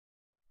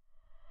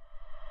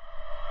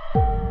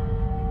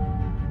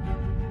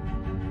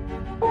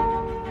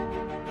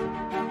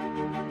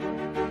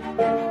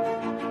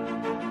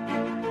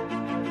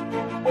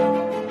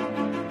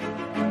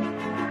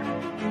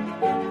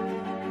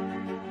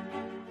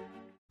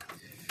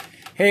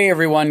Hey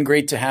everyone,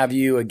 great to have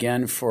you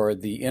again for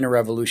the Inner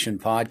Revolution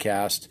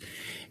podcast.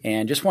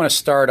 And just want to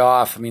start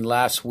off,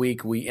 last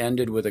week we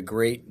ended with a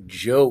great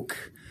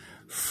joke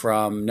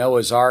from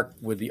Noah's Ark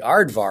with the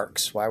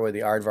aardvarks. Why were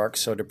the aardvarks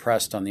so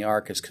depressed on the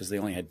ark? Is because they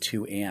only had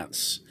 2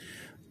 ants.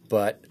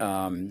 But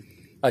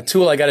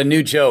Atul, I got a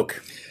new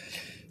joke.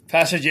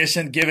 Pastor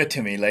Jason, give it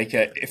to me.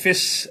 If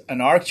it's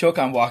an ark joke,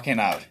 I'm walking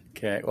out.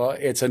 Okay, well,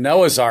 it's a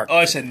Noah's Ark. Oh,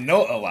 it's a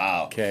Noah. Oh,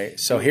 wow. Okay,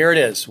 so here it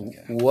is.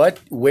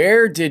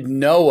 Where did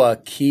Noah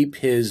keep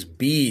his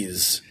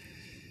bees?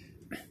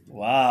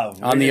 Wow.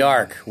 On the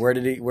ark. Where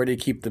did he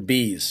keep the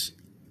bees?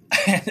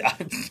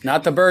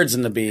 Not the birds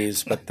and the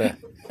bees, but the...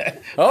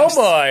 Oh,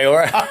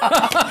 boy.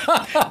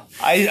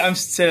 I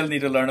still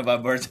need to learn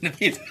about birds and the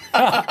bees.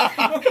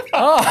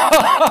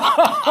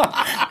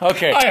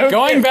 Okay,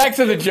 going back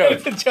to the joke.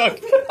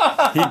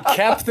 He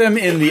kept them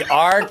in the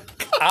archives.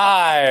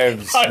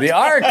 The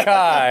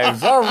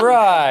archives. All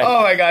right.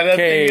 Oh, my God.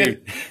 Okay.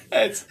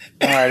 All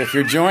right, if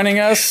you're joining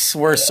us,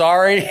 we're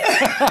sorry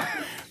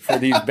for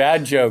these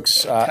bad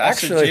jokes.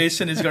 Actually,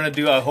 Jason is going to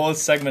do a whole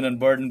segment on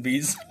bird and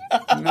bees.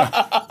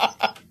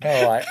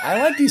 I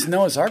like these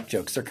Noah's Ark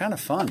jokes. They're kind of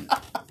fun.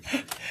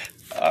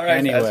 All right,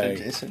 anyway,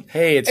 Jason.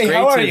 Hey, it's great.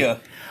 How are you?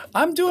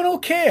 I'm doing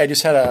okay. I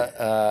just had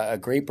a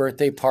great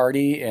birthday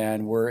party,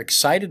 and we're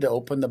excited to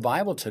open the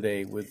Bible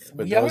today with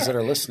those that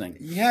are listening.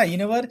 Yeah, you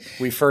know what?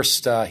 We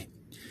first, get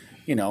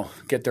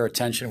their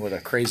attention with a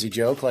crazy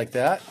joke like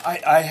that.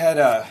 I had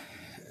a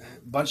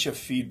bunch of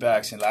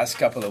feedbacks in the last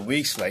couple of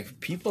weeks.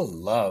 People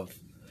love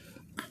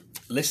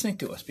listening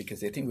to us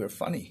because they think we're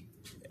funny.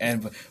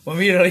 And when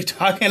we really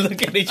talk and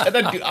look at each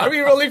other, are we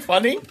really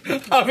funny?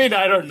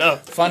 I don't know.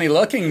 Funny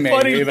looking,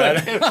 maybe.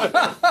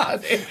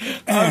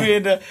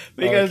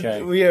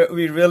 Because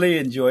we really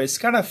enjoy. It's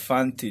kind of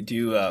fun to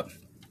do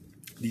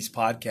these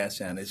podcasts,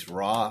 and it's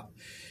raw.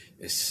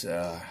 It's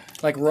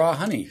like raw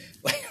honey,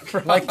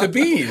 like the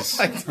bees.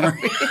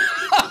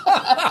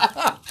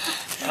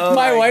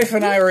 My wife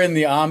and I were in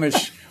the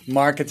Amish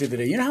market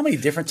today. You know how many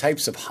different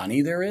types of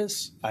honey there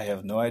is? I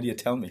have no idea.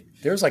 Tell me.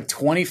 There's like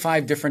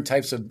 25 different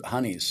types of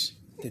honeys.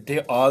 Did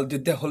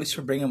the Holy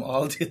Spirit bring them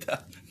all to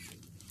that?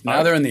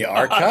 Now they're in the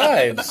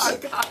archives.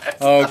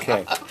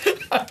 Okay.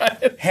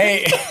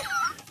 Hey,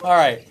 all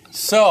right.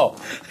 So,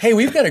 hey,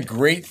 we've got a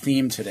great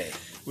theme today.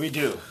 We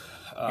do.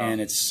 And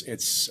it's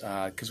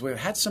because we've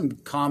had some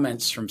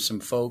comments from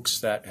some folks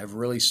that have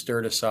really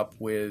stirred us up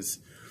with,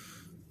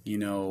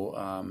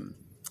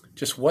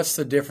 just what's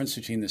the difference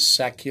between the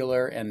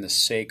secular and the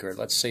sacred?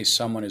 Let's say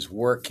someone is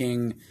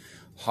working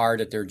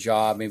hard at their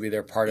job. Maybe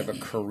they're part of a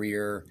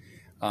career.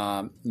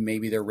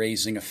 Maybe they're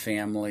raising a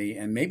family.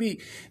 And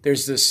maybe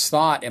there's this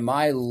thought, am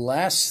I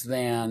less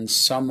than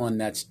someone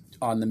that's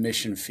on the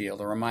mission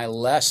field? Or am I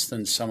less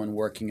than someone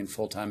working in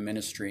full-time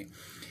ministry?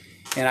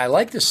 And I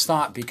like this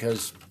thought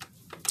because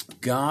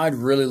God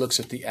really looks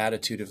at the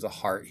attitude of the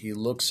heart. He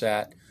looks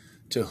at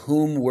to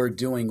whom we're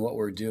doing what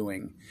we're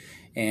doing.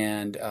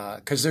 And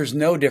because there's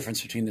no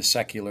difference between the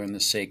secular and the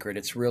sacred.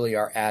 It's really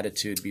our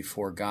attitude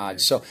before God.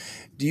 So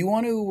do you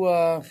want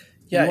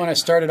to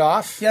start it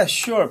off? Yeah,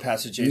 sure,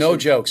 Pastor Jason. No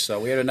jokes, though.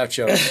 We had enough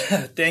jokes.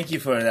 Thank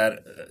you for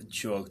that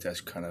joke.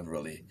 That's kind of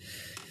really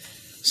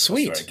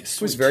sweet.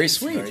 It was very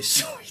sweet. Very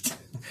sweet.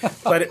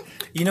 But,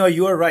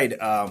 you are right.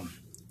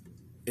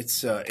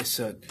 It's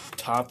a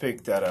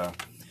topic that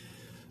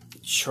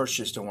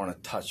churches don't want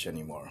to touch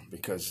anymore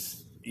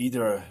because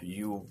either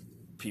you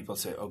people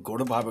say, oh, go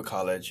to Bible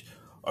college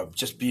or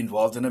just be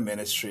involved in a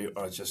ministry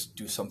or just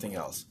do something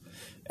else.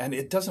 And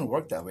it doesn't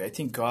work that way. I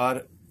think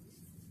God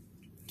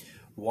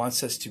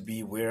wants us to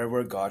be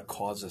wherever God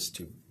calls us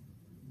to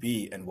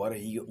be, and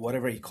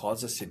whatever He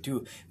calls us to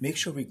do, make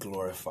sure we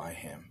glorify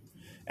Him.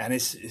 And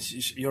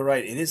you're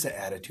right, it is the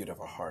attitude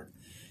of our heart.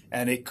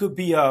 And it could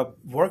be a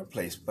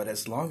workplace, but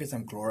as long as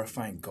I'm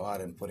glorifying God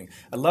and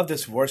I love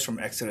this verse from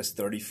Exodus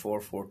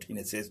 34:14.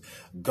 It says,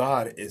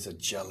 God is a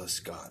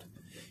jealous God.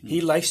 He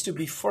likes to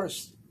be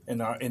first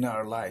in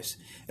our lives.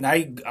 And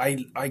I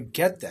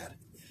get that.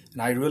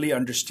 And I really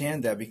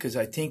understand that because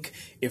I think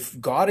if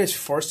God is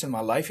first in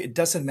my life, it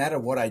doesn't matter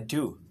what I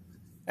do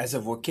as a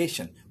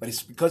vocation, but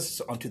it's because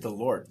it's unto the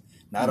Lord,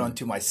 not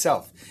unto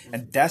myself.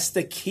 And that's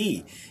the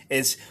key.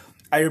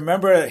 I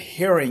remember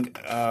hearing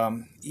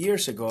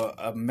years ago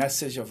a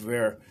message of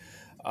where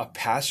a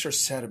pastor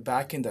said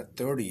back in the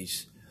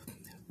 30s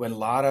when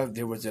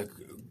there was a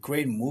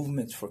great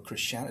movement for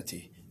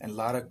Christianity, and a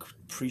lot of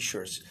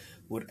preachers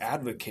would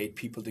advocate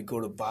people to go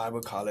to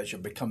Bible college or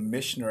become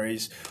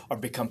missionaries or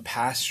become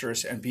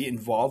pastors and be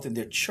involved in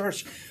their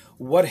church.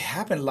 What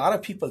happened? A lot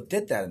of people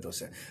did that in those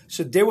days.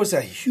 So there was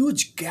a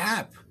huge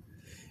gap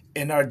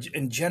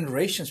in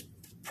generations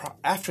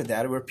after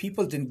that where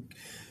people didn't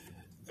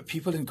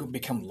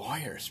become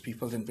lawyers.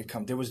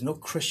 There was no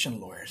Christian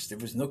lawyers. There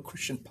was no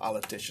Christian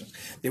politicians.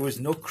 There was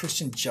no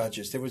Christian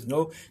judges. There was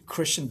no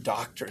Christian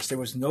doctors. There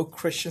was no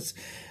Christians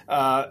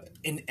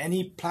in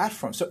any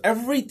platform. So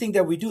everything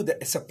that we do,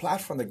 it's a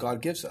platform that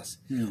God gives us.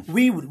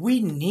 We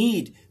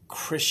need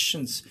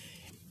Christians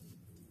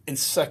in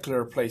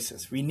secular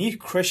places. We need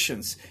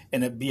Christians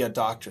and be a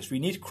doctors. We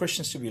need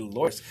Christians to be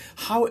lawyers.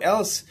 How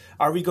else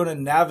are we going to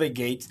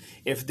navigate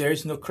if there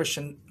is no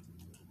Christian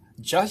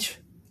judge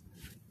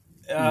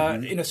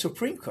in a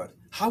Supreme Court?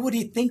 How would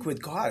he think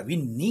with God? We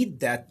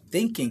need that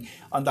thinking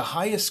on the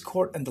highest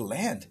court in the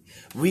land.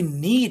 We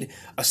need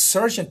a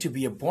surgeon to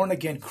be a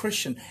born-again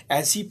Christian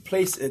as he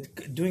plays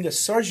doing a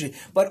surgery,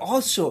 but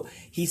also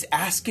he's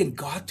asking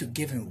God to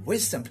give him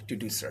wisdom to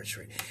do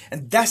surgery.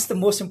 And that's the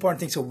most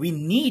important thing. So we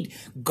need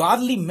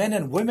godly men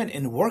and women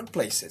in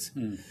workplaces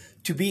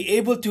to be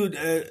able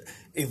to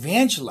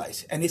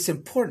evangelize. And it's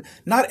important.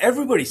 Not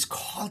everybody's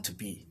called to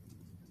be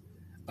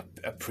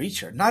a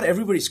preacher. Not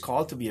everybody's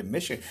called to be a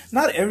missionary.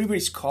 Not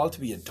everybody's called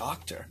to be a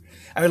doctor.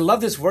 I love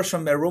this verse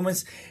from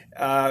Romans.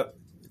 What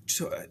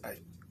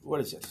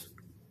is this?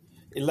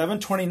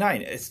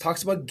 11:29. It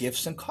talks about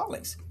gifts and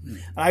callings.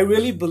 I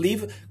really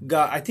believe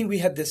God. I think we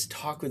had this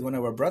talk with one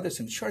of our brothers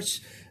in church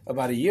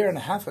about a year and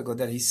a half ago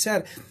that he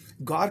said,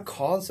 God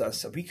calls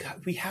us.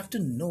 We have to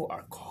know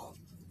our call.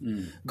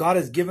 God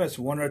has given us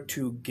one or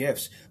two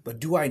gifts, but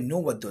do I know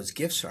what those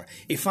gifts are?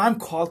 If I'm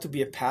called to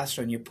be a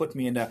pastor and you put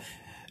me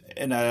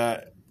in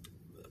a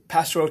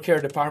pastoral care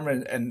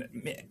department and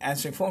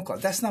answering phone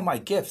calls, that's not my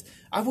gift.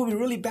 I will be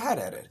really bad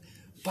at it.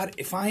 But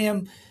if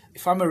I'm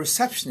a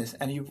receptionist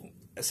and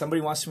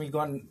somebody wants me to go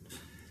and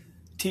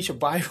teach a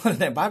Bible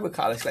in a Bible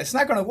college, it's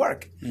not going to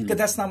work because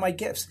that's not my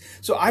gifts.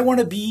 So I want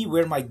to be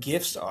where my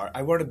gifts are.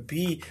 I want to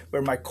be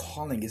where my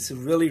calling is.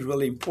 Really,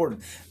 really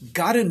important.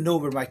 Got to know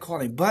where my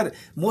calling, but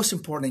most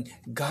importantly,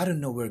 got to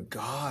know where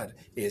God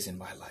is in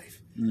my life.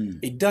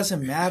 It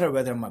doesn't matter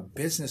whether I'm a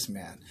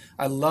businessman.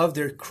 I love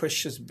their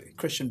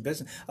Christian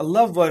business. I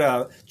love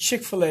what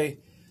Chick-fil-A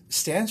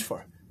stands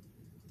for.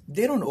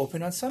 They don't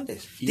open on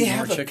Sundays. Eat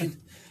more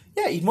chicken?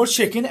 Eat more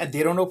chicken, and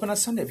they don't open on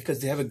Sunday because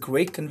they have a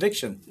great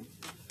conviction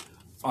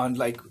on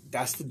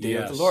that's the day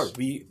of the Lord.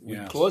 We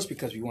close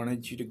because we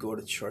wanted you to go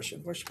to church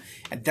and worship.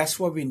 And that's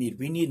what we need.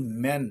 We need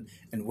men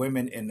and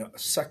women in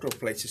secular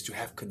places to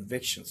have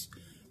convictions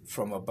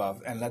from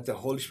above and let the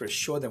Holy Spirit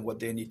show them what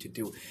they need to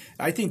do.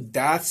 I think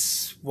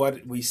that's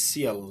what we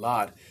see a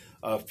lot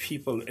of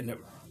people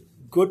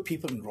good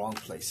people in wrong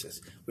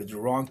places with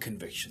wrong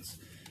convictions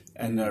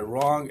and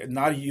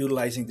not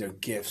utilizing their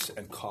gifts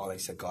and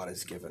callings that God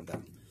has given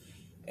them.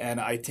 And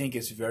I think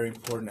it's very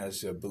important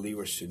as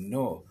believers to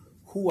know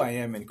who I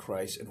am in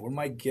Christ and where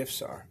my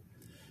gifts are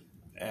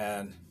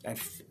and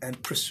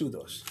pursue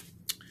those.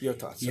 Your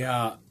thoughts?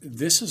 Yeah,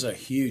 this is a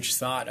huge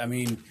thought. I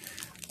mean,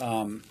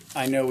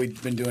 I know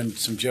we've been doing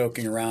some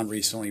joking around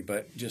recently,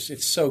 but just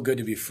it's so good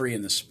to be free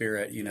in the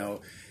Spirit,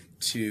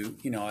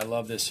 I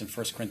love this in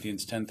 1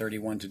 Corinthians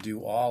 10:31, to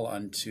do all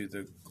unto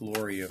the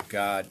glory of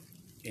God.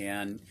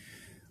 And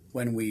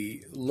when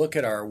we look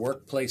at our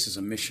workplace as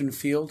a mission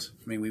field,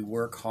 I mean, we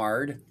work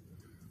hard.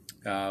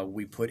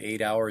 We put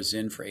 8 hours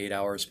in for 8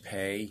 hours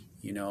pay.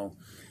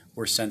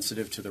 We're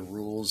sensitive to the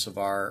rules of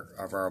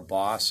our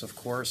boss, of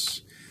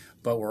course,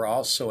 but we're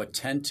also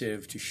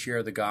attentive to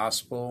share the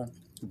gospel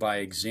by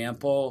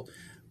example,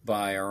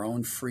 by our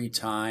own free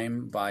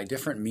time, by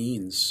different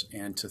means.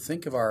 And to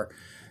think of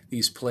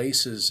these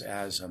places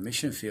as a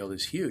mission field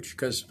is huge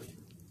because,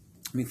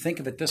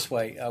 think of it this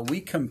way. We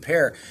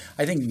compare,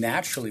 I think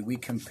naturally we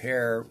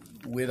compare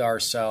with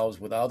ourselves,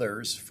 with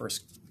others, 1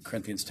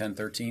 Corinthians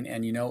 10:13,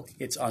 and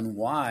it's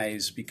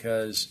unwise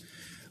because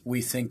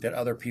we think that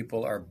other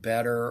people are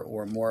better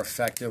or more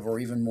effective or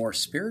even more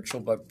spiritual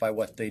by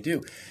what they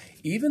do.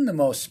 Even the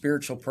most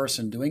spiritual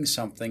person doing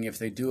something, if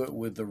they do it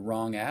with the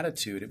wrong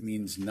attitude, it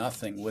means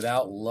nothing.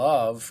 Without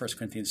love, 1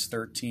 Corinthians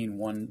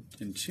 13:1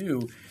 and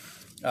 2,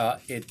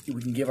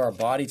 we can give our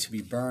body to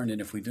be burned,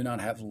 and if we do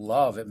not have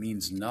love, it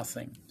means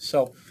nothing.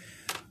 So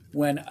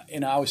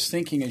I was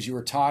thinking as you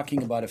were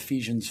talking about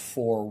Ephesians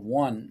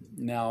 4:1.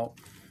 Now,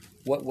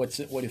 what's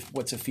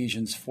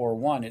Ephesians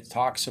 4:1? It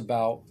talks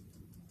about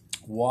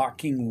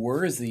walking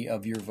worthy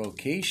of your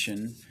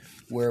vocation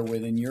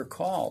wherewithin you're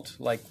called.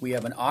 Like we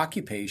have an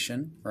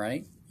occupation,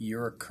 right?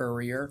 You're a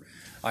courier.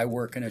 I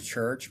work in a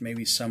church.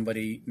 Maybe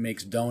somebody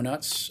makes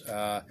donuts.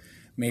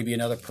 Maybe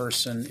another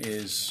person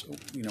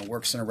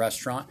works in a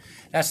restaurant.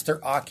 That's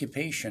their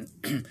occupation.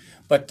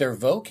 But their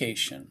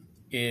vocation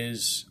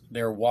is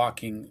they're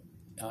walking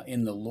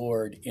in the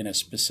Lord in a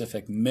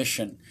specific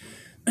mission.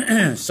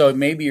 So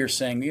maybe you're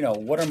saying,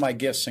 what are my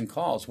gifts and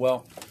calls?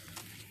 Well,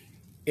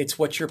 it's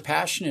what you're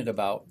passionate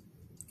about.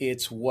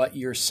 It's what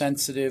you're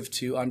sensitive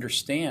to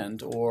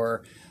understand,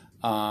 or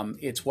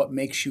it's what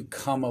makes you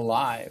come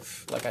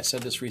alive. Like I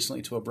said this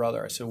recently to a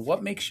brother. I said,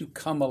 what makes you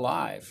come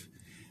alive?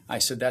 I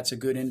said, that's a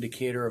good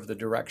indicator of the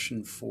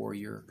direction for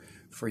your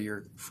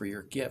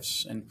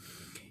gifts. And,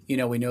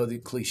 we know the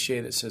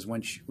cliche that says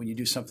when you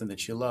do something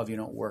that you love, you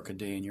don't work a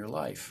day in your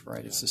life,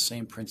 right? It's the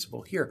same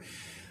principle here.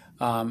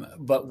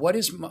 But what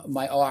is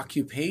my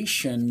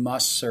occupation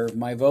must serve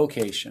my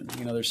vocation.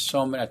 There's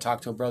so many. I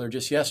talked to a brother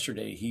just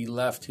yesterday. He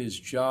left his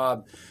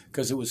job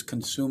because it was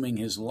consuming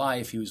his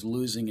life. He was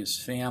losing his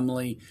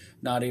family,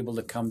 not able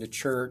to come to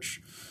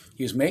church.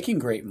 He was making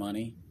great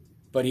money,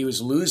 but he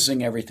was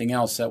losing everything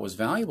else that was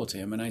valuable to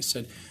him. And I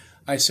said,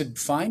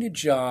 find a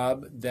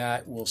job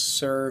that will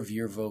serve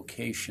your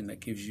vocation, that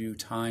gives you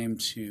time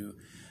to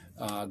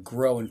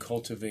grow and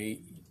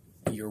cultivate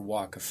your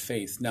walk of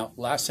faith. Now,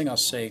 last thing I'll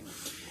say,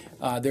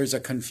 there's a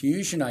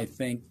confusion, I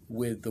think,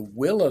 with the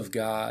will of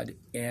God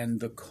and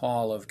the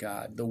call of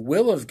God. The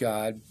will of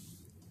God,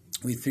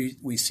 we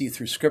see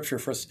through Scripture,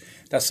 1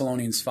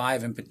 Thessalonians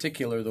 5 in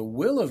particular, the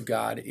will of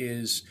God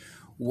is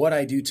what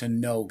I do to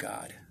know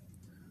God.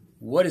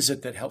 What is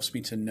it that helps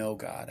me to know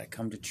God? I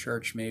come to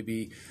church,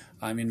 maybe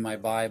I'm in my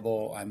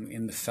Bible, I'm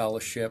in the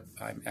fellowship,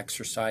 I'm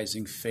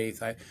exercising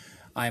faith,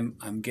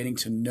 I'm getting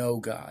to know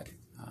God.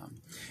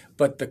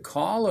 But the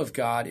call of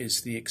God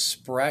is the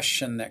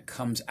expression that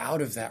comes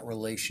out of that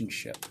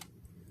relationship.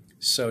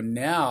 So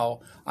now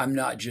I'm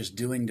not just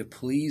doing to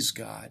please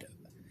God,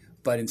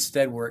 but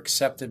instead we're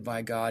accepted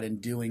by God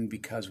and doing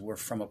because we're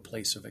from a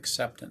place of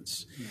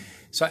acceptance.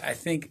 So I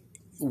think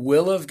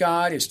will of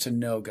God is to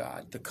know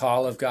God. The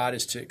call of God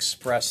is to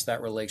express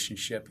that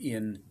relationship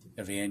in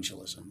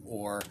evangelism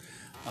or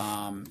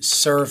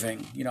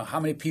serving. You know, how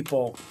many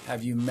people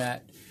have you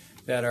met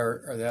that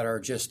are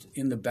just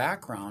in the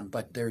background,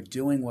 but they're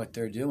doing what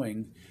they're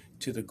doing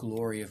to the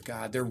glory of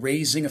God? They're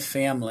raising a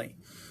family.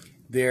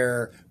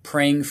 They're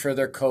praying for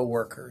their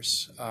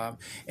coworkers.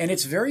 And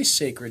it's very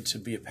sacred to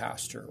be a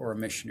pastor or a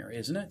missionary,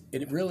 isn't it?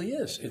 It really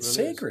is. It's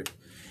sacred.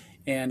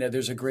 And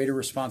there's a greater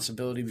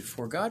responsibility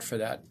before God for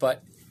that.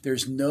 But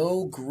there's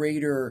no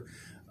greater,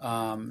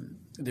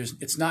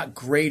 it's not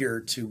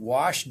greater to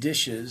wash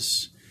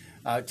dishes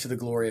to the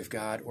glory of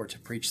God or to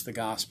preach the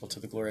gospel to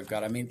the glory of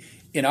God. I mean,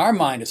 in our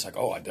mind, it's like,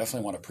 oh, I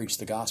definitely want to preach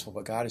the gospel.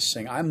 But God is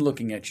saying, I'm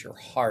looking at your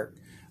heart.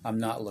 I'm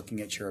not looking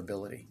at your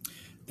ability.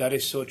 That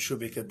is so true,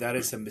 because that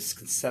is a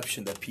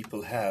misconception that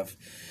people have.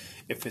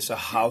 If it's a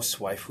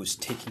housewife who's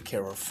taking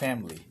care of her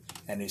family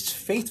and is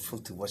faithful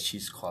to what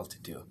she's called to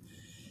do,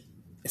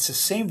 it's the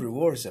same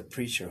reward as a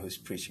preacher who's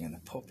preaching in the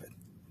pulpit.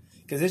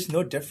 Because there's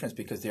no difference,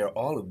 because they are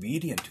all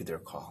obedient to their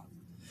call.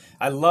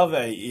 I love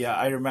it.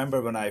 I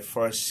remember when I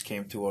first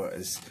came to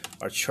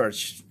our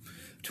church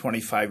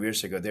 25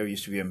 years ago, there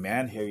used to be a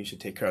man here who used to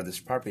take care of this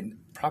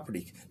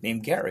property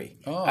named Gary.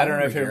 Oh, I don't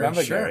know if you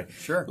remember Gary.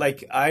 Sure.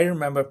 Like, I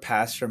remember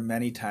pastor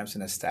many times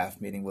in a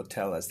staff meeting would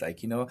tell us,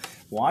 like,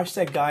 watch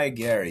that guy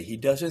Gary. He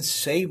doesn't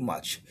say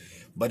much,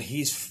 but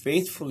he's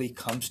faithfully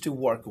comes to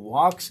work,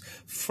 walks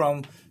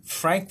from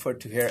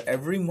Frankfurt to here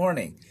every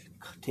morning,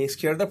 takes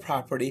care of the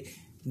property,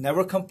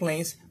 never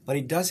complains, but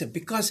he does it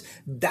because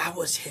that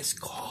was his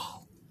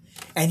call.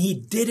 And he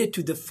did it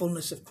to the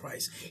fullness of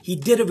Christ. He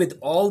did it with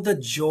all the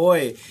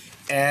joy,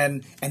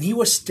 and he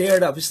was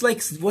stirred up. It's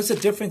like, what's the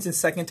difference in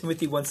 2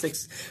 Timothy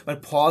 1:6 when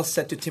Paul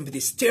said to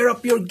Timothy, stir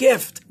up your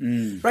gift,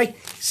 right?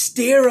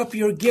 Stir up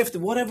your gift,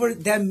 whatever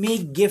that may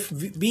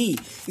gift be.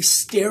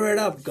 Stir it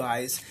up,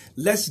 guys.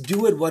 Let's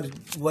do it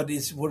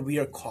what we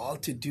are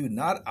called to do,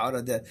 not out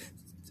of the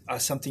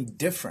something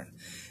different.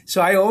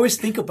 So I always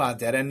think about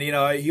that, and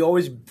he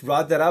always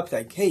brought that up,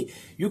 like, hey,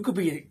 you could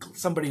be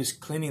somebody who's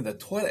cleaning the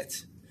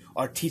toilets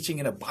or teaching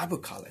in a Bible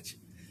college,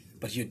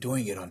 but you're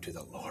doing it unto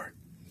the Lord,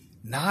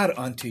 not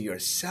unto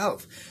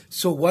yourself.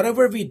 So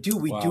whatever we do,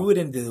 we do it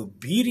in the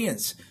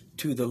obedience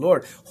to the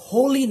Lord.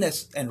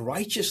 Holiness and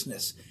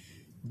righteousness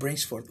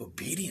brings forth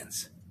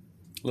obedience.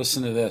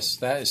 Listen to this.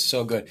 That is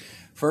so good.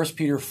 1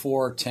 Peter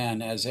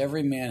 4:10, as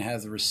every man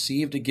hath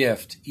received a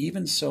gift,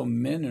 even so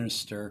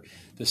minister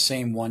the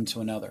same one to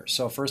another.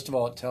 So first of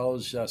all, it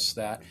tells us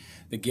that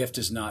the gift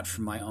is not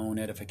for my own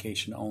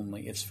edification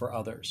only. It's for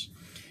others.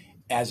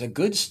 As a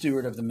good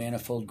steward of the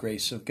manifold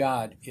grace of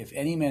God, if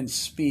any man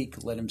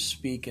speak, let him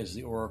speak as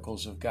the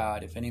oracles of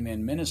God. If any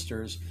man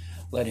ministers,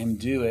 let him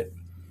do it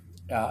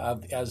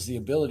as the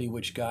ability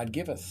which God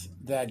giveth,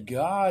 that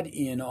God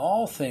in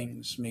all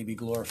things may be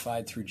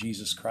glorified through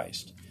Jesus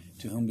Christ,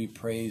 to whom be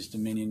praise,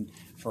 dominion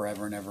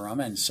forever and ever.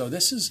 Amen. So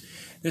this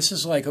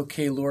is like,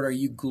 okay, Lord, are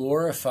you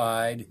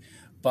glorified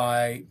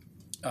by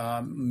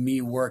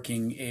me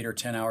working 8 or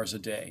 10 hours a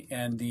day?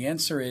 And the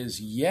answer is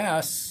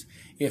yes,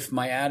 if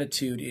my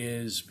attitude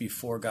is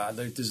before God.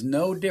 There's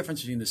no difference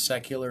between the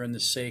secular and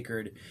the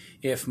sacred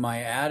if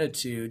my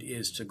attitude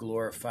is to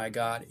glorify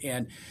God.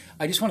 And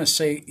I just want to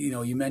say,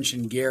 you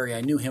mentioned Gary.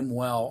 I knew him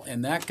well,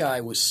 and that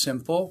guy was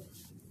simple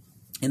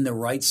in the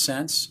right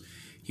sense.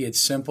 He had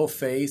simple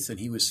faith, and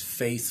he was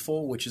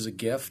faithful, which is a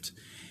gift.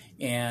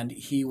 And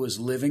he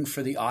was living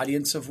for the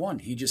audience of one.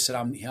 He just said,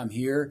 I'm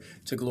here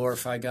to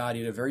glorify God.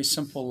 He had a very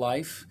simple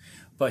life,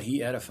 but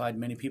he edified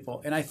many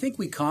people. And I think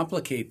we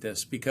complicate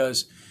this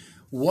because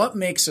what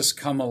makes us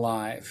come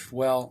alive?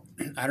 Well,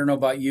 I don't know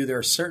about you. There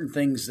are certain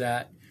things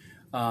that,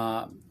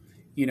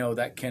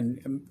 that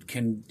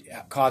can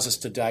cause us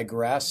to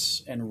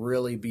digress and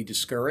really be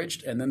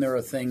discouraged. And then there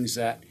are things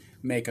that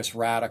make us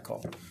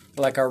radical,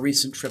 like our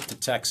recent trip to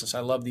Texas.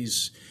 I love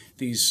these,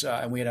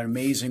 and we had an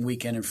amazing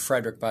weekend in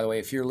Frederick, by the way.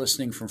 If you're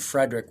listening from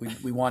Frederick,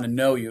 we want to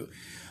know you.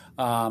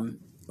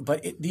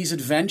 these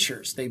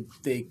adventures,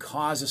 they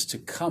cause us to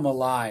come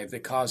alive. They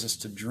cause us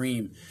to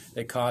dream.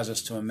 They cause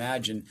us to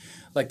imagine.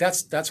 Like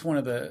that's one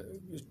of the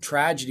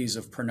tragedies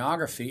of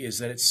pornography, is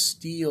that it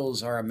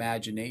steals our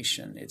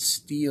imagination. It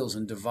steals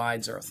and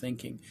divides our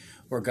thinking,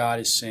 where God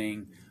is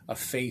saying a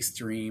faith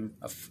dream,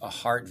 a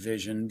heart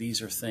vision.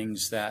 These are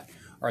things that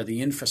are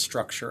the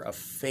infrastructure of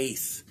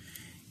faith.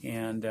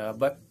 And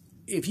but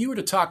if you were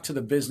to talk to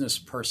the business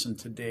person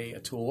today,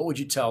 Atul, what would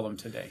you tell them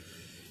today?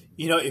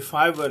 If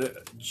I would,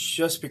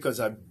 just because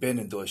I've been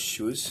in those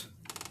shoes,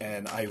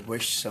 and I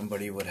wish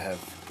somebody would have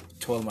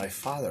told my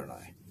father and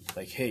I,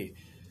 like, hey,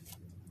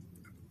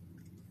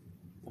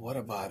 what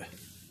about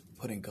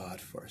putting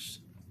God first?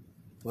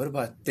 What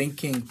about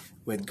thinking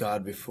with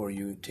God before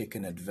you take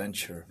an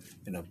adventure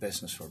in a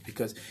business world?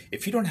 Because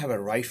if you don't have a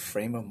right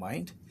frame of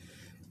mind,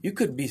 you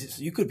could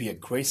be a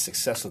great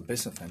successful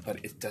businessman, but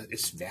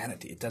it's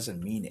vanity. It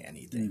doesn't mean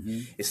anything. Mm-hmm.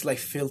 It's like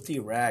filthy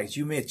rags.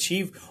 You may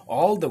achieve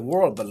all the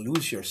world, but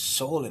lose your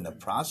soul in the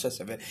process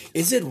of it.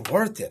 Is it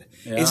worth it?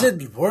 Yeah. Is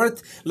it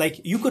worth,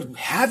 like, you could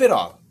have it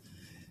all.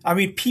 I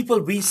mean,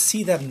 we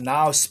see that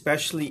now,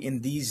 especially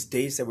in these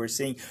days that we're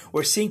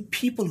seeing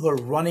people who are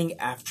running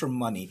after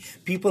money,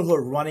 people who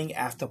are running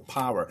after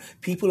power,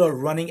 people who are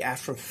running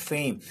after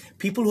fame,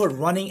 people who are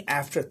running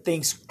after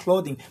things,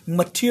 clothing,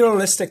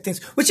 materialistic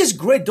things, which is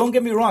great. Don't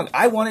get me wrong.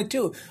 I want it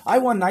too. I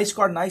want a nice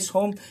car, nice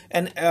home,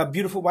 and a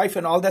beautiful wife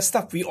and all that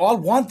stuff. We all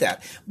want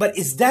that. But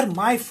is that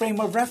my frame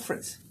of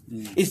reference?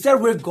 Is that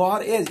where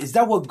God is? Is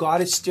that what God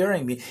is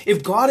steering me?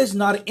 If God is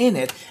not in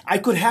it, I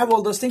could have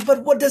all those things,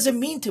 but what does it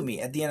mean to me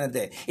at the end of the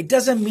day? It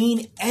doesn't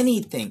mean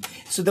anything.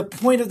 So the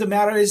point of the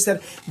matter is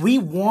that we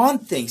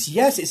want things.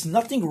 Yes, it's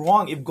nothing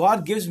wrong if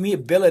God gives me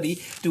ability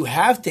to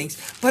have things,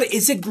 but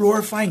is it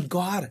glorifying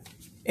God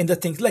in the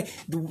things? Like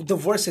the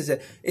verse says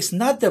that it's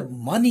not the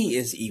money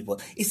is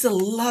evil. It's the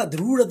love,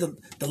 the root of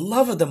the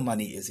love of the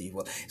money is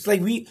evil. It's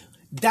like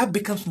that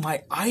becomes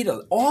my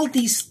idol. All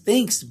these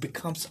things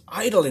becomes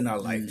idol in our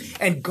life.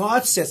 And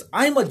God says,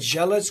 I'm a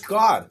jealous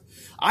God.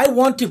 I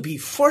want to be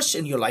first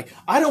in your life.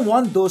 I don't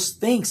want those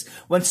things.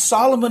 When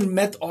Solomon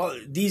met all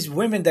these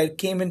women that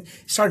came and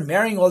started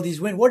marrying all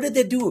these women, what did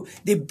they do?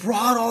 They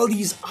brought all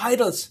these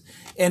idols.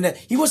 And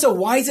he was the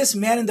wisest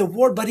man in the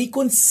world, but he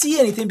couldn't see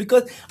anything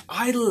because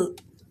idol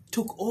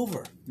took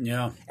over.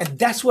 Yeah. And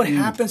that's what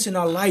happens in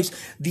our lives.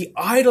 The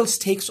idols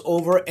takes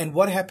over, and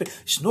what happened?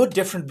 It's no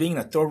different being in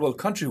a third world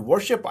country.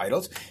 Worship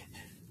idols.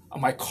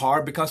 My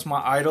car becomes my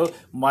idol.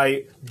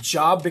 My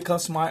job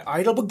becomes my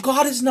idol. But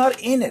God is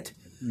not in it.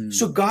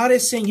 So God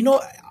is saying,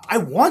 I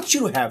want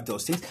you to have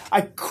those things.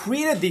 I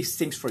created these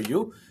things for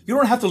you. You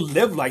don't have to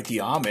live like the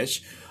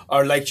Amish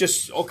or like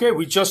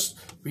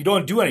we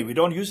don't do any. We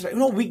don't use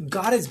it.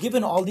 God has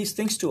given all these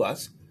things to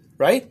us,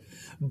 right?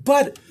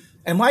 But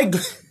am I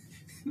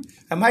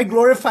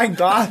glorifying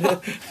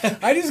God?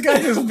 I just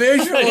got this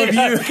visual of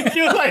you.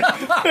 You're like,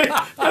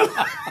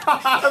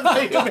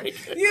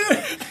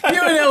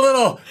 you in a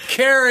little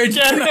carriage.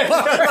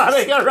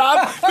 Running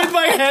around with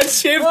my head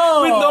shaved,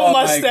 with no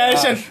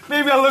mustache, and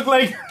maybe I look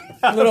like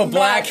little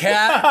black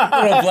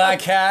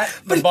hat,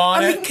 the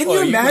bonnet. I mean, can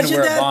you imagine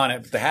wear that? A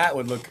bonnet, but the hat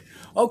would look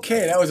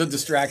okay. That was a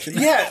distraction.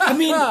 Yeah, I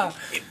mean,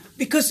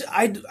 because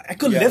I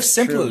could live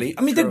simply.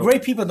 I mean, they're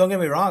great people. Don't get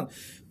me wrong,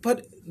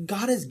 but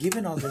God has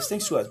given all these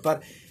things to us,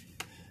 but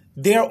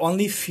their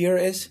only fear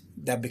is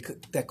that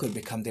that could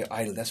become their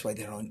idol. That's why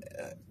they don't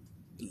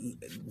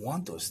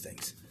want those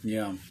things.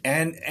 Yeah,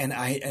 and in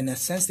a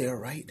sense, they are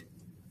right,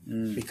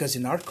 because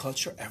in our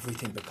culture,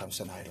 everything becomes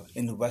an idol.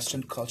 In the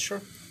Western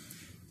culture,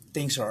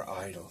 things are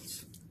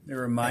idols. It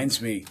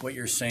reminds me what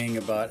you're saying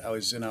about. I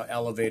was in an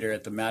elevator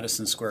at the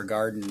Madison Square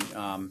Garden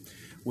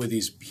with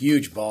these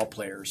huge ball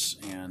players,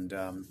 and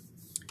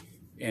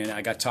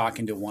I got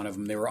talking to one of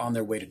them. They were on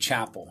their way to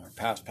chapel.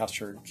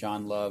 Pastor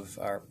John Love,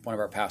 one of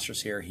our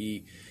pastors here,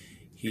 he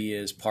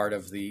is part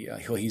of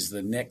he's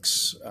the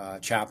Knicks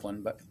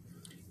chaplain. But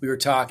we were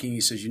talking.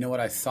 He says, what,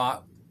 I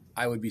thought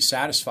I would be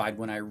satisfied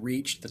when I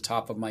reached the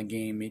top of my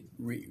game,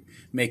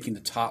 making the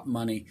top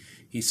money.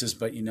 He says,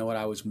 but you know what,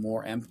 I was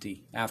more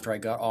empty after I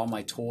got all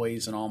my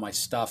toys and all my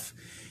stuff.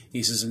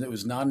 He says, and it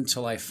was not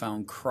until I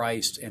found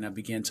Christ and I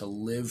began to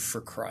live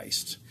for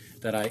Christ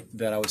that I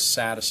was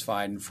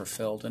satisfied and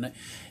fulfilled. And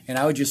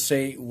I would just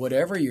say,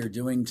 whatever you're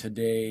doing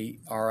today,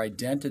 our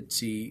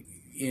identity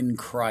in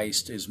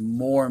Christ is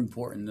more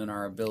important than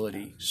our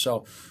ability.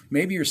 So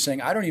maybe you're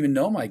saying, I don't even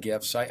know my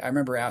gifts. I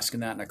remember asking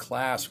that in a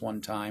class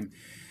one time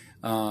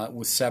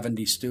with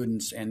 70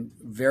 students, and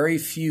very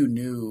few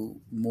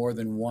knew more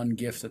than one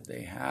gift that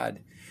they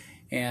had.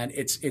 And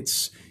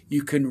it's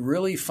you can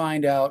really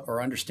find out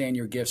or understand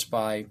your gifts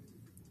by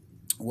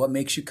what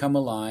makes you come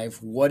alive.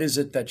 What is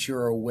it that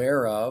you're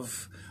aware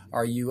of?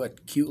 Are you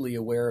acutely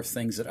aware of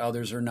things that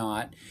others are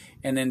not?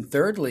 And then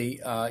thirdly,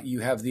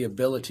 you have the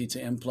ability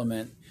to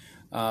implement,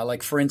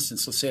 like for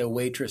instance, let's say a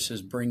waitress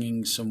is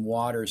bringing some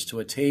waters to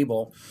a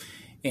table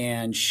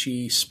and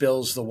she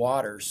spills the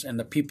waters. And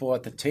the people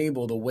at the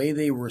table, the way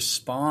they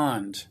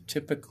respond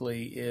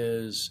typically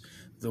is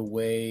the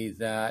way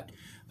that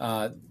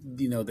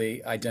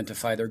They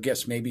identify their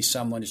gifts. Maybe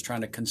someone is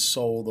trying to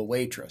console the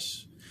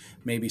waitress.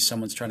 Maybe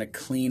someone's trying to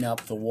clean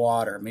up the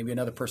water. Maybe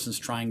another person's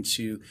trying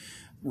to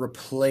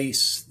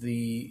replace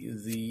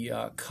the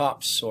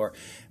cups, or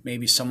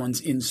maybe someone's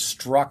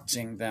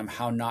instructing them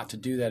how not to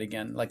do that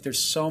again. Like,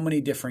 there's so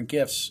many different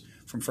gifts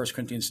from 1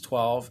 Corinthians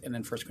 12 and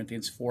then 1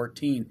 Corinthians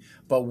 14.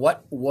 But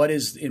what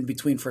is in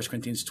between 1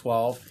 Corinthians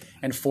 12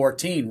 and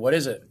 14? What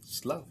is it?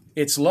 It's love.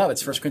 It's love.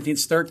 It's 1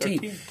 Corinthians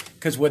 13.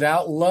 Because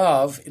without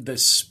love, the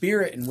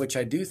spirit in which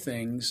I do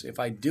things, if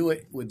I do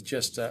it with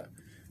just an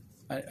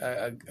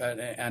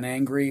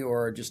angry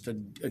or just a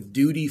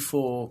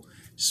dutiful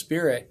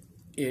spirit,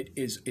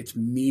 it's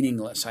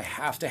meaningless. I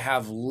have to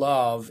have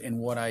love in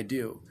what I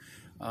do.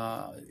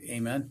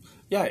 Amen?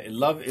 Yeah,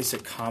 love is a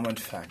common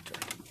factor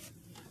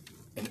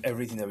in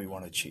everything that we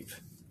want to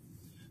achieve.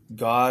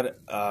 God,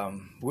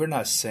 we're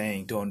not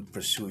saying don't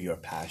pursue your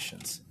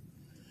passions.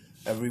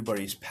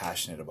 Everybody's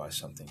passionate about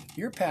something.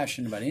 You're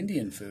passionate about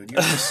Indian food.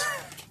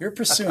 You're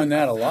pursuing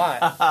that a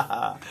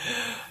lot.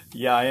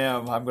 Yeah, I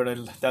am.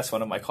 That's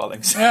one of my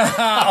callings.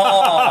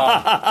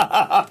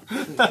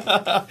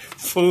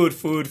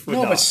 Food.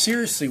 No, but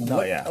seriously,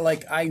 yeah.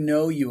 Like, I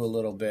know you a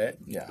little bit.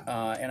 Yeah.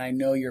 And I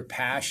know your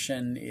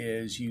passion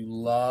is you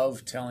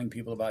love telling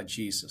people about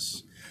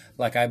Jesus.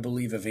 Like, I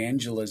believe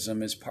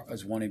evangelism is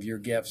one of your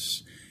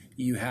gifts.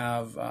 You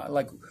have,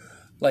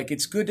 like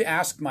it's good to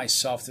ask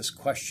myself this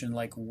question,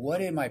 like,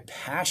 what am I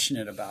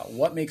passionate about?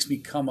 What makes me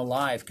come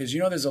alive? Because,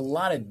 there's a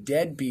lot of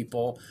dead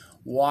people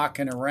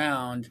walking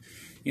around.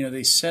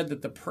 They said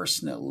that the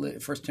person that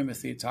 1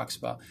 Timothy talks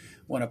about,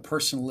 when a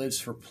person lives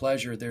for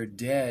pleasure, they're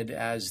dead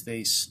as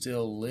they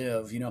still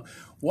live.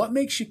 What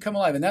makes you come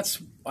alive? And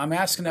I'm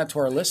asking that to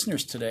our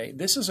listeners today.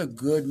 This is a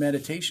good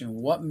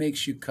meditation. What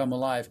makes you come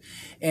alive?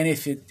 And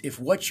if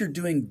what you're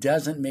doing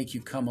doesn't make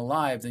you come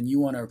alive, then you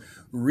want to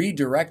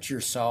redirect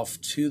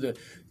yourself to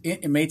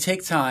it may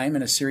take time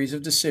and a series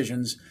of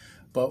decisions,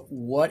 but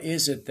what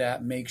is it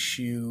that makes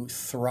you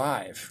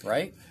thrive,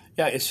 right?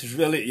 Yeah, it's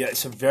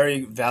a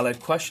very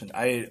valid question.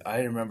 I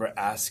remember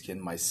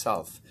asking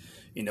myself,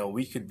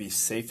 we could be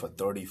saved for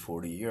 30,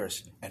 40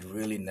 years and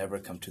really never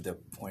come to the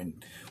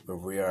point where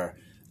we are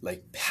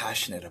like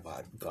passionate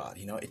about God.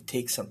 It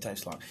takes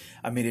sometimes long.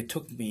 It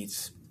took me,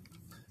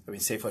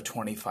 say for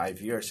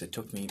 25 years, it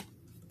took me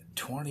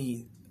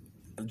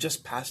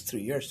just past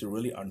 3 years to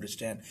really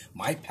understand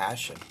my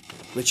passion,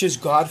 which is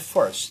God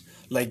first,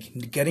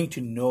 like getting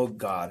to know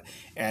God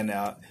and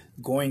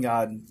going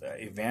out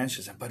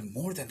evangelism. But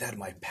more than that,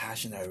 my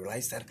passion, I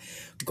realized that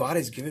God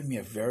has given me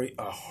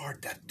a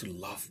heart to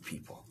love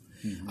people.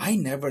 Mm-hmm. I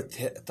never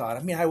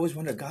thought, I always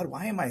wondered, God,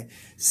 why am I,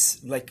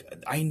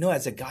 I know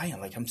as a guy,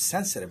 I'm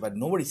sensitive, but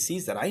nobody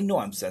sees that. I know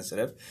I'm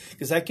sensitive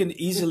because I can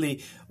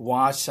easily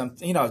watch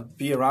something,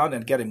 be around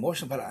and get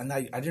emotional, but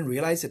I didn't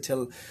realize it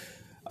till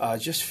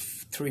just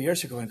 3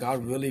 years ago when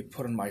God really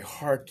put in my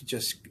heart to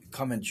just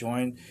come and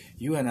join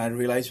you, and I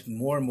realized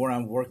more and more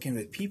I'm working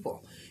with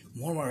people.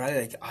 More and more,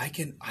 I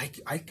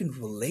can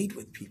relate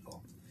with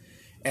people.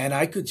 And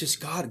I could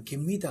just, God, give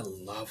me the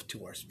love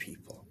towards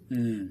people.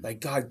 Like,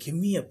 God, give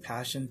me a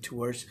passion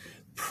towards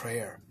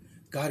prayer.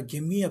 God,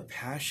 give me a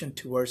passion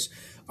towards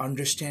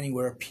understanding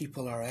where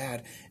people are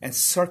at. And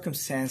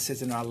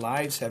circumstances in our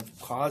lives have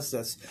caused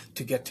us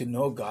to get to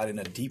know God in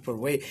a deeper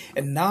way.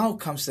 And now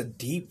comes the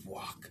deep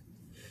walk.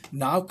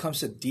 Now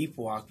comes a deep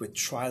walk with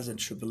trials and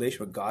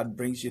tribulation, where God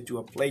brings you to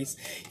a place.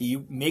 He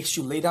makes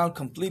you lay down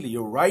completely.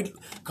 You're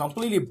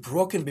completely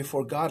broken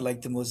before God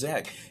like the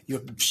mosaic.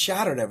 You're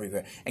shattered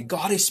everywhere. And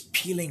God is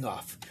peeling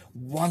off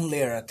one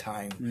layer at a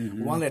time.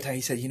 Mm-hmm. One layer at a time.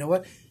 He said, you know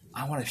what?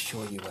 I want to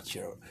show you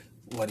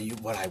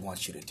what I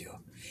want you to do.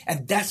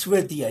 And that's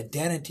where the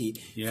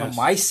identity from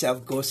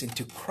myself goes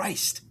into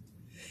Christ.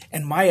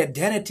 And my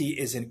identity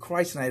is in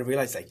Christ. And I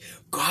realized,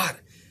 God,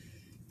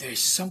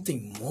 there's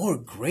something more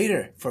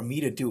greater for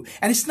me to do.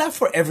 And it's not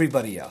for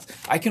everybody else.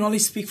 I can only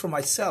speak for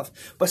myself.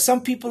 But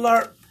some people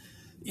are,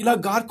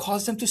 God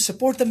calls them to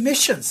support the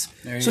missions.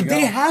 So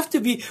they have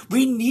to be,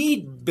 we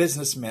need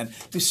businessmen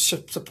to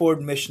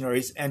support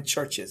missionaries and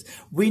churches.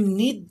 We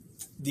need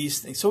these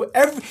things. So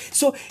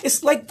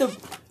it's like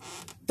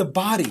the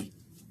body.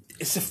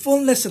 It's the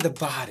fullness of the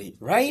body,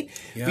 right?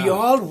 Yeah. We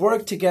all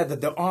work together.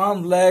 The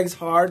arm, legs,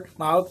 heart,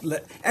 mouth,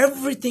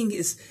 everything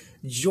is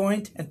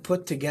joint and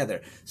put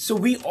together. So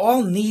we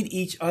all need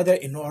each other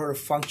in order to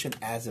function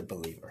as a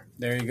believer.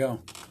 There you go.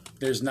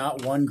 There's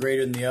not one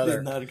greater than the other.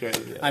 There's not greater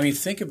than the other.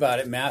 Think about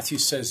it. Matthew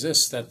says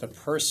this, that the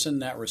person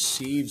that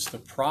receives the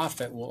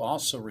prophet will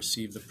also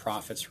receive the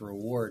prophet's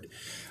reward.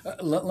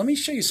 Let me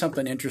show you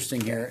something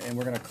interesting here, and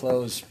we're going to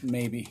close,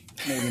 maybe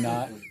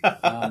not.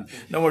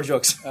 No more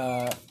jokes.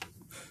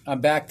 I'm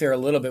back there a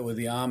little bit with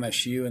the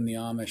Amish, you and the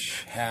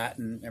Amish hat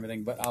and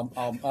everything, but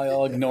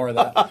I'll ignore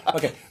that.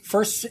 Okay,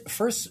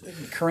 First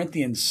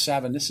Corinthians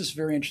 7. This is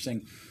very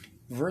interesting.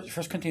 1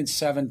 Corinthians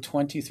 7,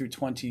 20 through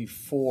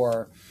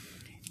 24.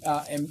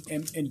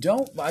 And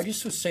don't, I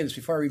just would say this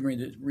before I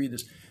read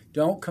this,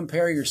 don't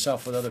compare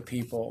yourself with other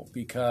people,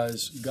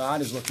 because God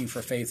is looking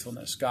for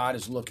faithfulness. God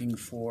is looking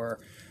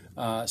for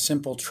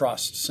simple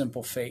trust,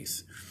 simple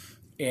faith.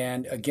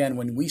 And again,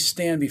 when we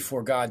stand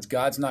before God,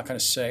 God's not going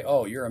to say,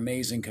 oh, you're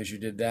amazing because you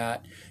did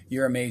that.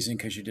 You're amazing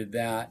because you did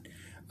that.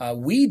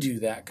 We do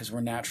that because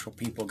we're natural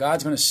people.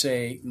 God's going to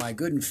say, my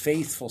good and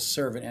faithful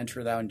servant,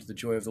 enter thou into the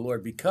joy of the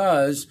Lord.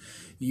 Because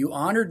you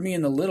honored me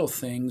in the little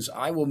things,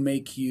 I will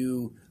make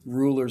you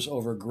rulers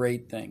over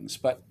great things.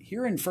 But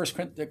here in 1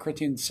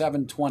 Corinthians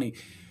 7:20,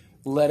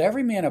 let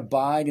every man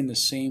abide in the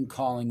same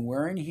calling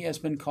wherein he has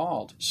been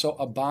called. So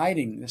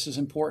abiding, this is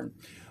important.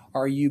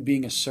 Are you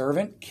being a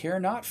servant? Care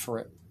not for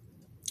it.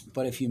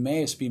 But if you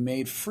mayest be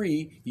made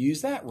free,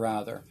 use that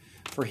rather.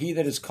 For he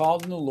that is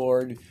called in the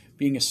Lord,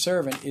 being a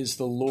servant, is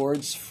the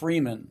Lord's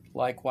freeman.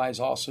 Likewise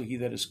also he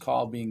that is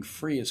called, being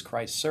free, is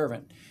Christ's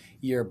servant.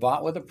 Ye are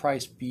bought with a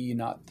price, be ye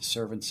not the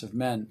servants of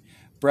men.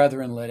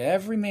 Brethren, let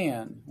every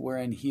man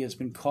wherein he has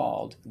been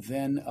called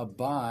then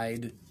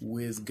abide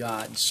with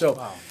God.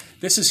 So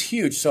This is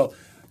huge. So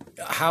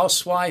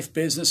housewife,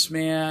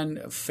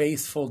 businessman,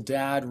 faithful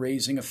dad,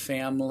 raising a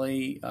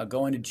family,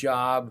 going to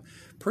job,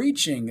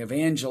 preaching,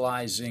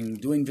 evangelizing,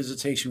 doing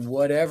visitation,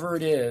 whatever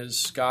it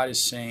is, God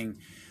is saying,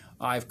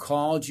 I've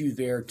called you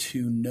there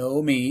to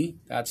know me.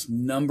 That's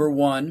number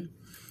one.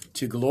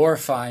 To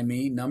glorify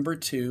me, number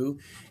two.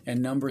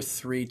 And number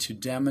three, to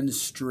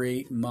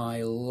demonstrate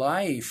my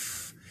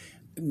life.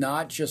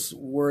 Not just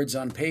words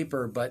on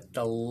paper, but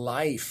the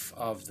life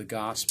of the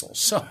gospel.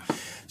 So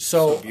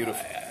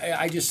beautiful.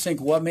 I just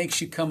think, what makes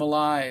you come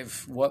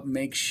alive? What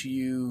makes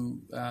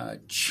you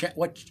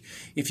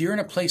if you're in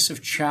a place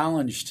of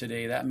challenge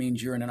today? That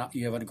means you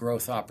have a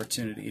growth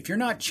opportunity. If you're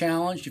not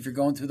challenged, if you're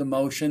going through the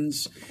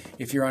motions,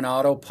 if you're on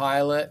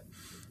autopilot,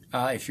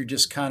 if you're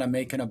just kind of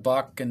making a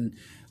buck and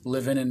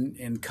living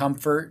in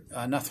comfort,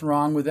 nothing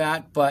wrong with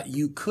that. But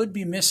you could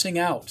be missing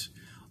out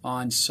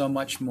on so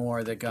much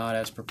more that God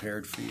has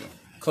prepared for you.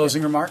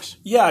 Closing remarks?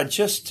 Yeah,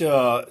 just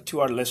to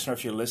our listener,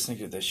 if you're listening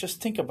to this,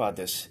 just think about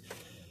this.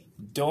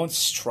 Don't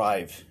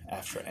strive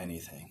after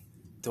anything.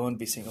 Don't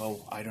be saying,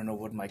 oh, I don't know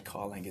what my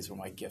calling is or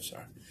my gifts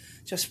are.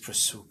 Just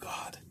pursue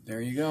God.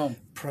 There you go.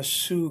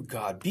 Pursue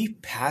God. Be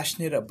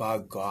passionate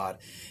about God.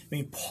 I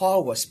mean,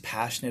 Paul was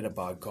passionate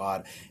about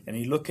God. And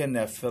you look in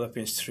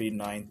Philippians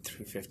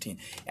 3:9-15,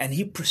 and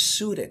he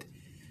pursued it.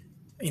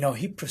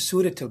 He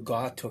pursued it till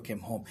God took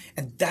him home.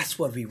 And that's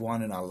what we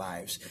want in our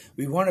lives.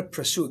 We want to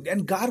pursue it.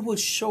 And God will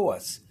show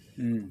us.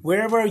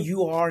 Wherever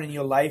you are in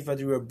your life,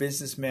 whether you're a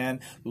businessman,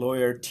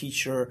 lawyer,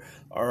 teacher,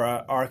 or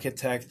an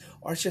architect,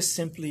 or just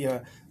simply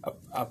a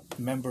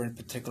member in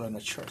particular in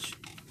a church.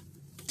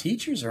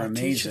 Teachers are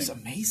amazing. Teachers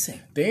amazing.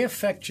 They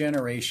affect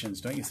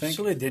generations, don't you think?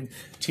 Absolutely.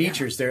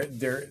 Teachers,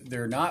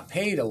 they're not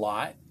paid a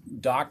lot.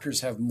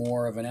 Doctors have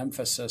more of an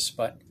emphasis,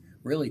 but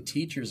really,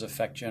 teachers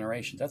affect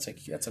generations. That's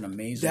an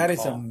amazing call. That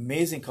is an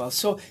amazing call.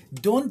 So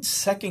don't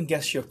second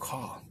guess your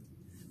call,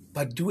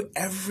 but do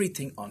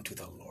everything unto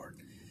the Lord.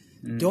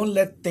 Don't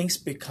let things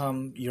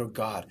become your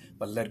God,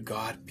 but let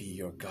God be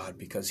your God,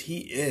 because he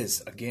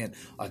is, again,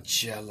 a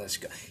jealous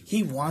God.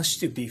 He wants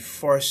to be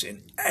first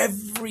in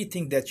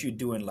everything that you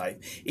do in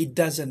life. It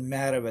doesn't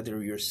matter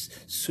whether you're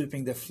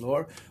sweeping the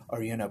floor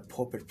or you're in a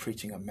pulpit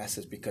preaching a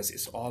message, because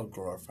it's all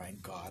glorifying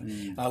God.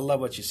 I love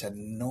what you said,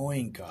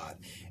 knowing God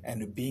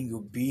and being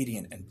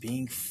obedient and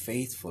being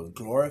faithful,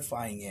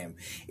 glorifying him.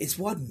 It's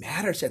what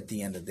matters at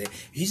the end of the day.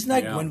 He's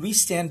not, when we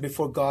stand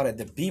before God at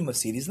the Bema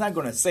seat, he's not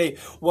going to say,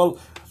 well,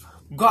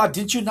 God,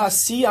 did you not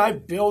see I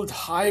built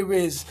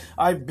highways?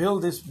 I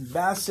built this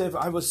massive,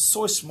 I was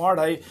so smart,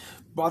 I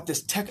bought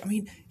this tech. I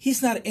mean,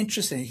 he's not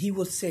interested. He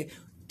will say,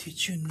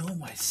 did you know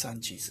my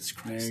son, Jesus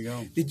Christ? There you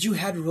go. Did you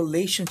have a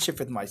relationship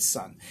with my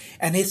son?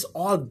 And it's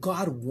all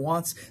God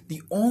wants.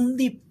 The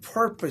only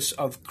purpose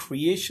of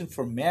creation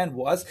for man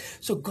was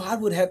so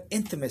God would have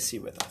intimacy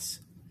with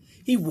us.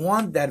 He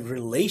wants that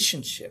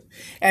relationship.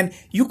 And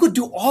you could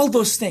do all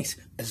those things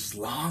as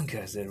long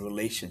as the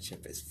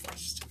relationship is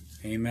first.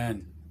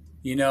 Amen.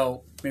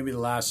 Maybe the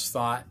last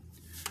thought,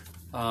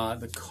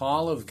 the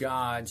call of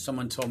God,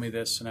 someone told me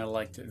this and I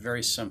liked it,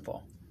 very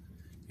simple,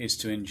 is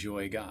to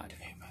enjoy God.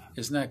 Amen.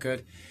 Isn't that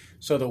good?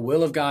 So the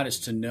will of God is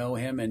to know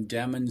him and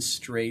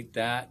demonstrate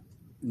that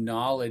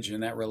knowledge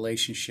and that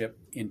relationship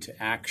into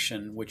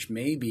action, which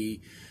may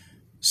be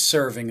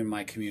serving in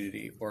my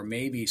community, or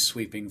maybe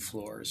sweeping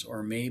floors,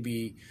 or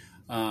maybe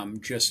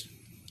just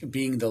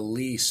being the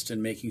least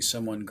and making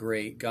someone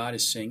great. God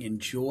is saying,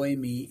 enjoy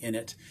me in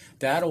it.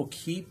 That'll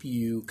keep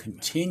you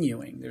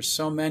continuing. There's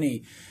so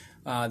many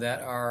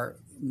that are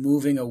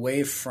moving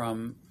away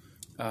from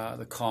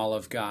the call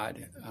of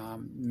God.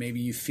 Maybe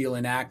you feel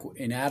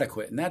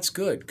inadequate, and that's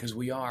good, because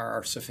we are.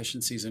 Our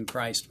sufficiencies in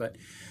Christ. But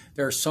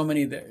there are so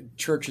many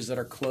churches that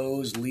are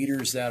closed,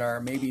 leaders that are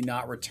maybe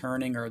not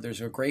returning, or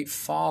there's a great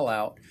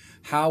fallout.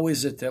 How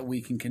is it that we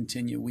can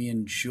continue? We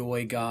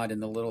enjoy God in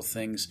the little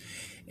things.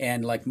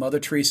 And like Mother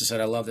Teresa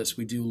said, I love this,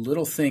 we do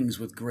little things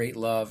with great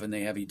love, and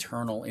they have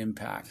eternal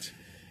impact.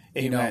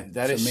 Amen.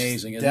 That is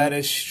amazing. That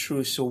is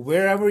true. So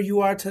wherever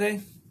you are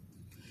today,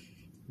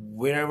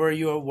 wherever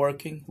you are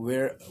working,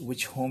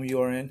 which home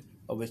you are in,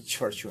 or which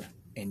church you are,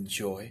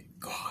 enjoy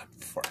God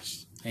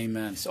first.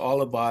 Amen. It's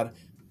all about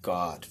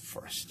God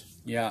first.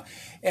 Yeah.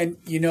 And,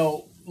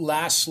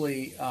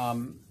 lastly,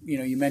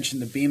 you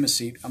mentioned the Bema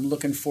Seat. I'm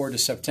looking forward to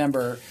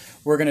September.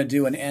 We're going to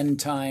do an End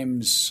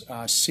Times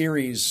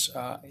series,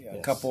 a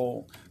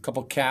couple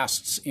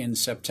casts in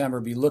September.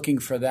 Be looking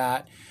for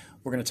that.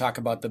 We're going to talk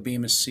about the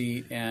Bema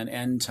Seat and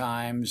End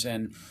Times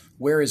and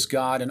where is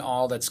God and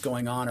all that's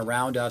going on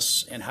around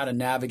us and how to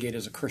navigate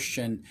as a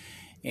Christian.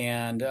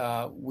 And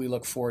we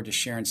look forward to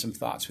sharing some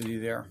thoughts with you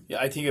there. Yeah,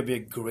 I think it'd be a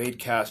great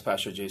cast,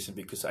 Pastor Jason,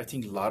 because I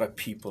think a lot of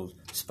people,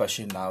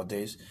 especially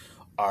nowadays,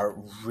 are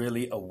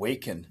really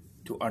awakened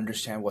to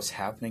understand what's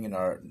happening in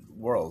our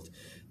world,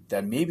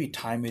 that maybe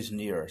time is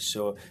near.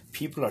 So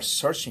people are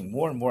searching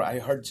more and more. I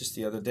heard just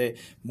the other day,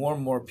 more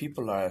and more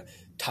people are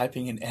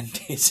typing in end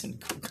days in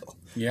Google.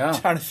 Yeah.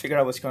 Trying to figure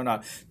out what's going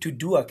on. To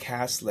do a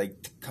cast,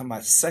 like, to come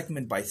out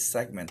segment by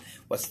segment,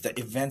 what's the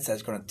events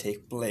that's going to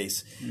take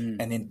place,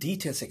 and in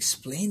details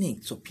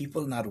explaining, so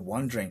people not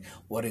wondering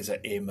what is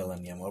a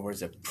millennium, what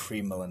is a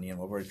pre-millennium,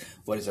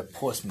 what is a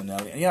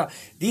post-millennium. Yeah,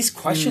 these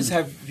questions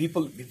have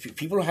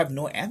people have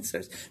no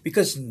answers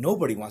because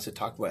nobody wants to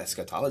talk about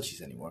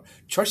eschatologies anymore.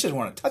 Church doesn't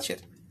want to touch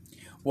it.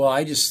 Well,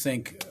 I just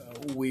think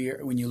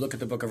when you look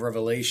at the book of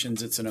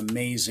Revelations, it's an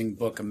amazing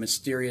book, a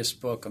mysterious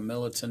book, a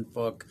militant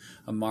book,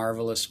 a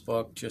marvelous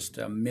book, just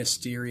a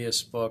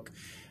mysterious book.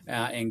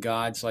 And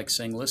God's like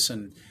saying,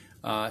 listen,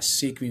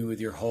 seek me with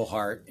your whole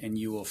heart and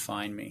you will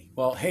find me.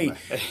 Well, hey,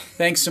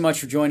 thanks so much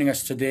for joining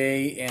us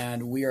today.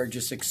 And we are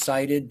just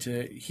excited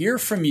to hear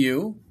from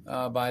you,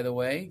 by the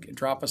way.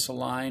 Drop us a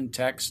line,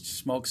 text,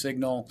 smoke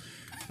signal,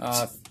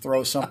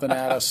 throw something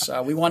at us.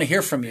 We want to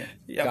hear from you.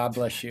 Yep. God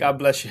bless you. God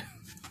bless you.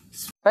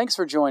 Thanks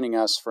for joining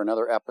us for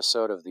another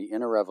episode of the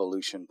Inner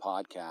Revolution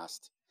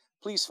podcast.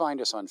 Please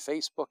find us on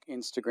Facebook,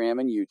 Instagram,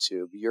 and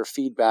YouTube. Your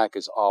feedback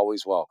is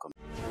always welcome.